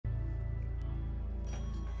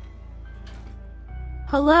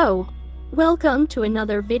Hello. Welcome to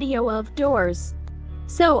another video of Doors.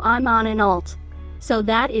 So I'm on an alt. So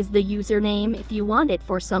that is the username if you want it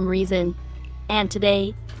for some reason. And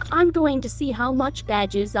today, I'm going to see how much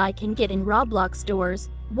badges I can get in Roblox Doors,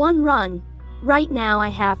 one run. Right now I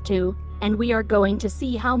have to, and we are going to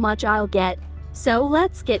see how much I'll get. So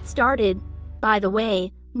let's get started. By the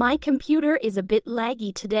way, my computer is a bit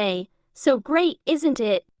laggy today. So great, isn't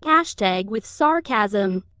it? Hashtag with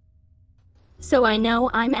sarcasm. So I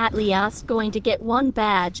know I'm at least going to get one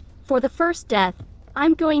badge. For the first death,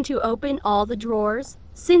 I'm going to open all the drawers,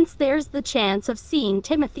 since there's the chance of seeing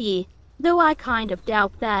Timothy. Though I kind of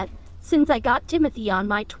doubt that, since I got Timothy on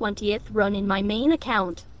my 20th run in my main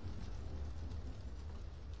account.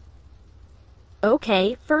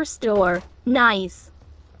 Okay, first door. Nice.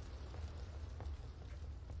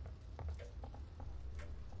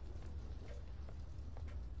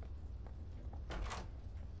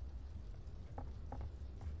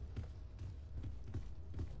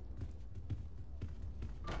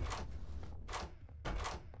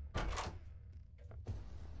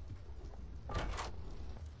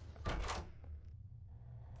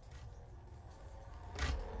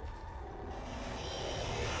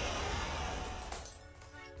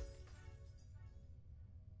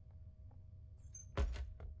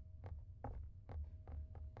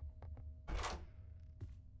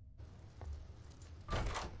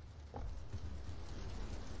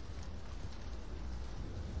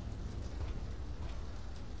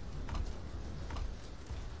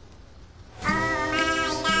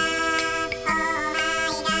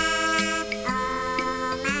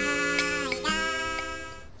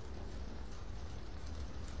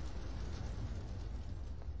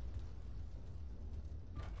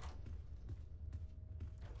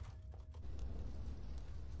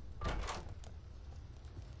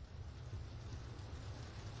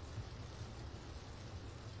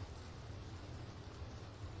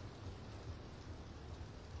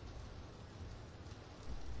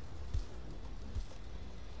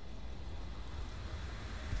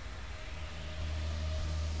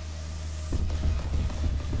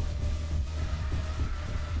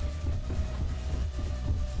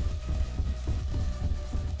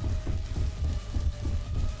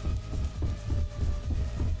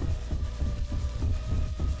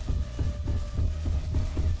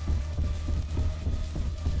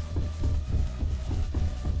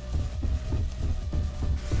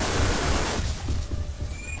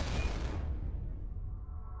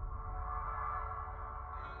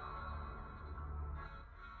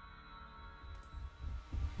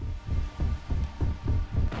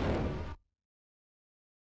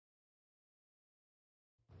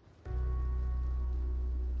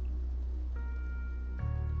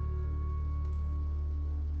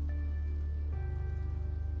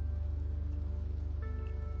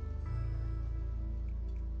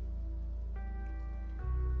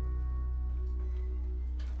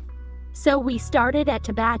 So we started at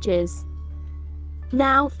 2 badges.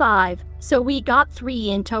 Now 5, so we got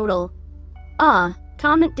 3 in total.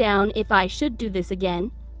 Comment down if I should do this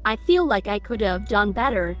again. I feel like I could have done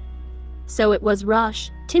better. So it was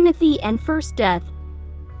Rush, Timothy and First Death.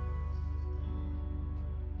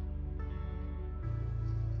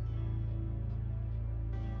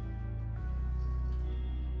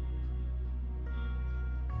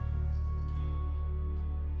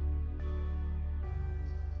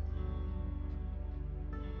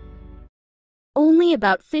 Only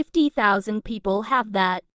about 50,000 people have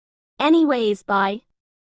that. Anyways, bye.